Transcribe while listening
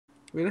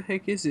Where the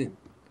heck is it?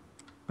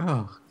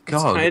 Oh, It's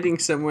God. hiding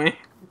somewhere.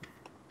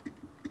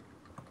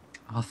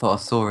 I thought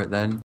I saw it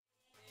then.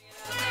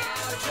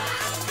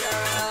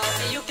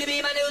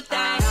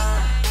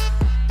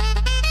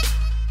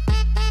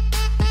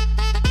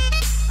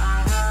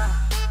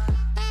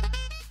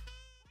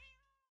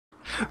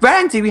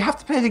 Randy, we have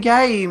to play the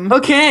game.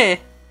 Okay.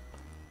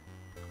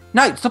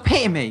 No, stop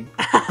hitting me.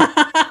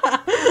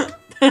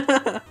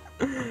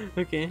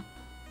 Okay.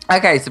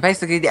 Okay, so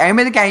basically the aim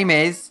of the game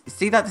is,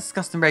 see that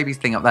disgusting rabies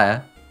thing up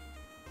there?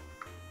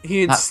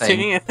 He's That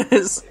staring at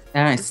us.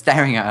 No, it's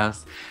staring at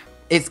us.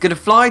 It's going to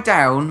fly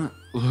down.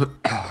 Oh,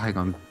 hang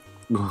on.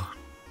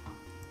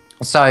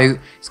 So,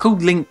 it's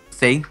called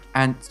Lynxie,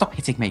 and stop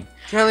hitting me.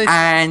 Charlie.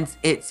 And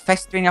it's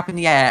festering up in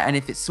the air, and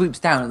if it swoops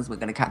down, we're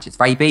going to catch its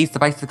rabies. So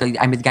basically,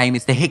 the aim of the game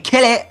is to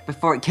kill it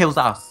before it kills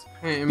us.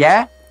 Right,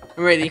 Yeah?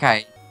 I'm ready.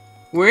 Okay.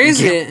 Where is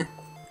it?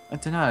 I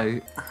don't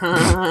know.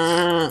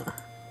 Uh,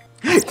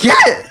 Get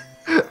it!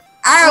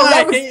 Ow,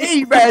 that was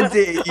me,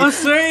 Randy! I'm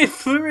sorry, it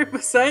flew right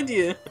beside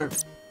you.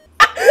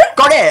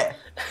 Got it!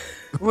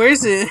 Where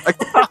is it? I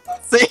can't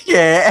see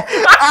it!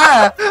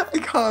 Ah, I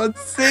can't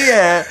see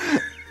it!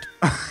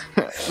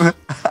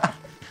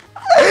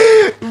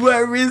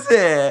 Where is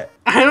it?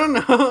 I don't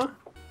know.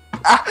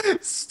 Ah,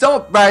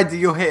 stop, Randy,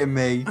 you're hitting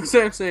me. I'm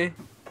sorry.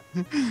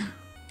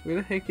 Where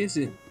the heck is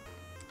it?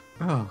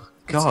 Oh,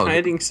 It's God.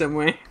 hiding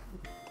somewhere.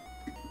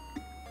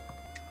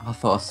 I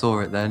thought I saw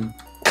it then.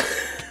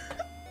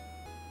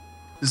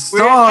 Where?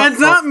 Stop! That's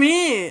not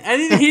me! I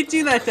didn't hit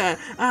you that time.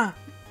 Ah.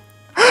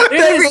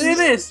 There it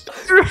is!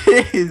 There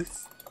it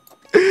is!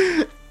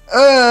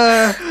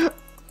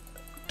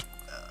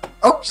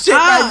 Oh shit,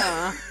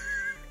 Ah!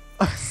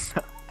 man!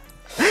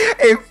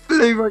 It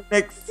flew right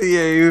next to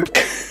you.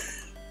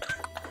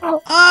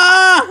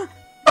 Ah!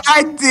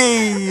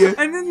 Andy!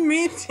 I didn't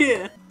mean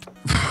to.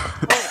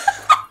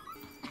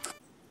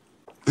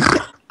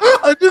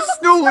 I just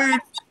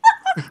snorted.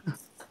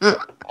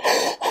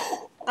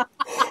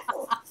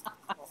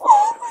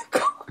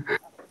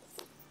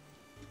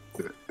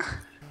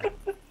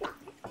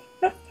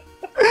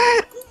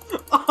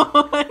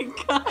 Oh my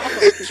god!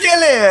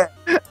 Kill it!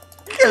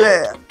 Kill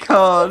it!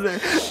 God.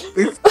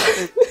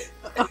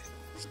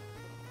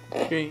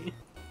 Great.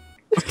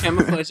 It's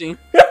camouflaging.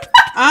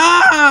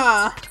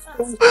 Ah!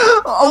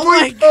 Oh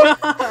my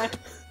god!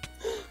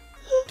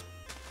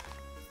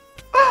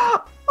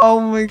 Oh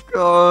my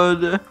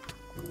god.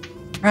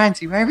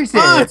 Randy, where is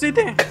it? Oh, it's right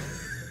there. It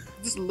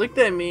just looked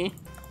at me.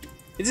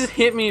 It just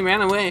hit me and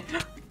ran away.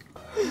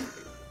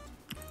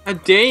 How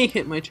dare you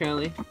hit my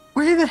Charlie?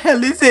 Where the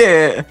hell is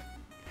it?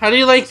 How do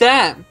you like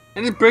that?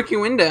 I just broke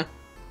your window.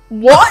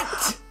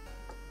 What?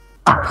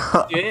 Do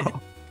it.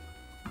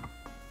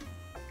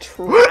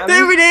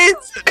 There it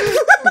is!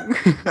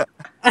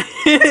 I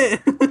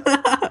hit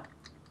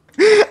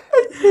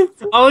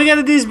it. All we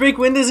gotta do is break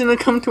windows and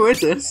it'll come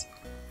towards us.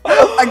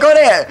 I got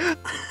it!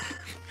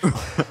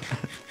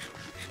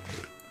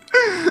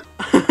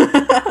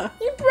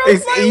 You broke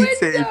It's my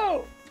eating.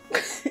 window!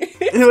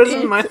 It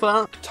wasn't my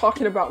fault.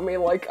 Talking about me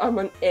like I'm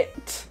an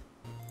it.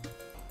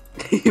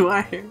 You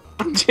are.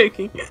 I'm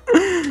joking.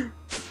 Hey,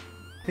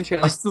 I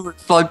Charlie. saw it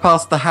fly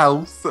past the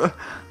house.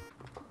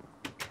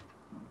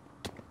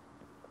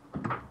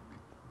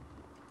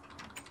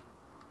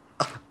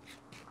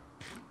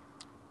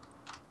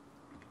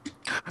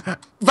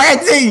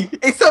 Randy!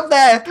 It's up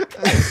there!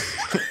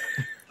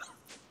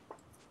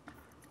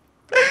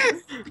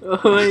 Oh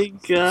my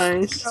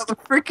gosh. Out the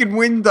freaking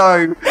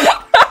window!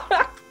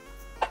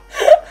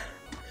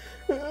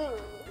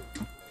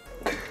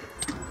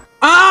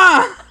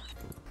 Ah!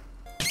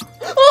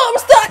 Oh,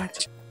 I'm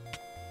stuck!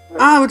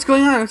 Ah, what's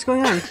going on? What's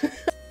going on?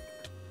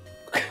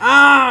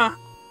 Ah!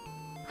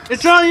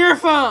 It's all your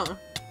fault!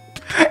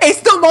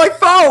 It's not my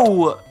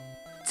fault!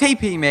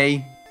 TP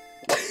me.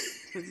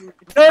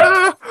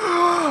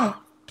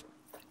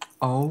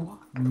 Oh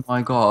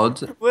my god.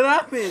 What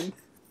happened?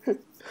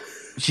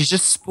 She's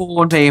just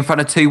spawned me in front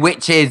of two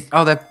witches.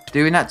 Oh, they're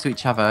doing that to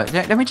each other.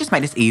 Let me just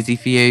make this easy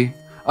for you.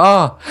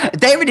 Oh,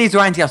 there it is,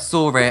 Randy. I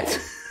saw it.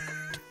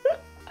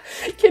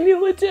 Can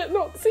you legit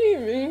not see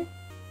me?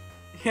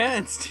 Yeah,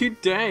 it's too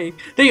dark.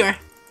 There you are.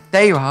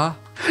 There you are.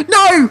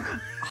 No!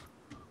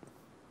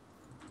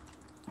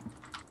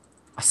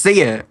 I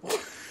see it.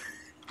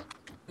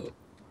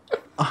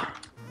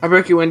 I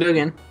broke your window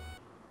again.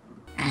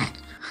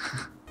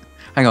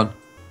 Hang on.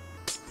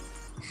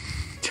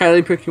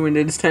 Charlie broke your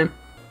window this time.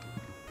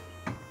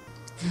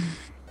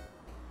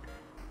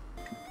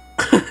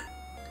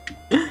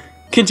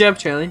 Good job,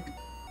 Charlie.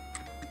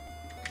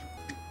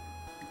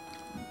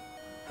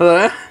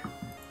 Hello?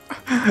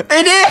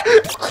 It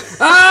is!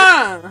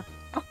 Ah!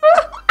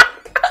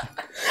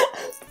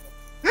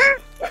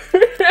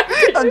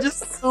 I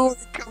just saw it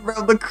come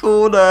around the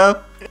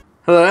corner.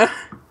 Hello?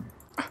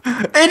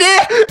 It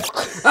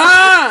is!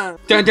 Ah!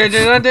 Dun dun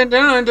dun dun dun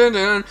dun dun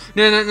dun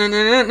dun dun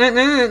dun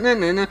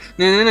dun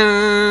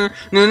dun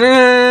dun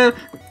dun.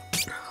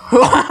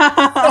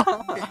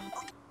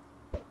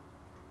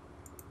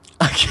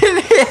 I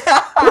can hear.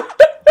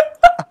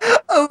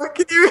 Oh, I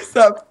can hear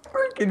that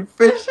Freaking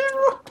fishing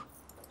rod.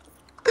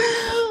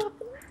 Oh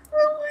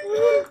my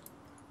god.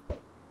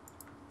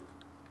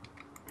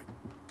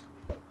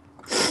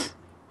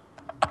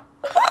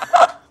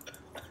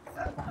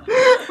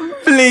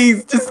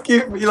 Please, just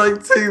give me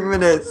like 2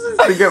 minutes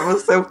to get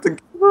myself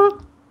together.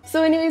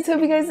 So anyways,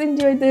 hope you guys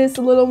enjoyed this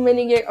little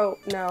mini game. Oh,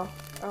 no.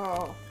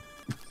 Oh.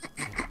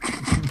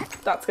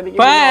 That's gonna give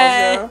me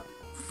nausea.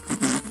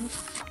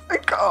 I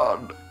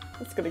can't.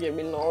 That's gonna give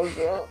me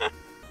nausea.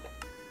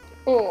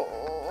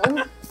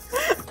 Oh.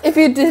 If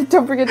you did,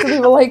 don't forget to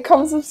leave a like,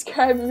 comment,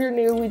 subscribe if you're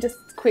new. We just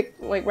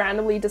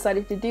randomly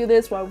decided to do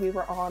this while we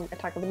were on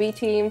Attack of the B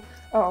Team.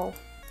 Oh.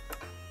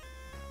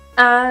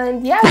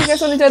 And yeah, if you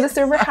guys want to join the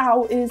server,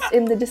 how is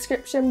in the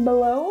description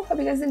below. Hope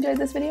you guys enjoyed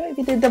this video. If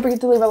you did, don't forget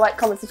to leave a like,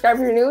 comment, subscribe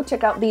if you're new.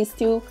 Check out these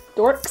two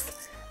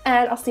dorks.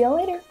 And I'll see y'all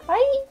later.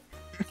 Bye!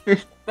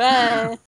 Bye!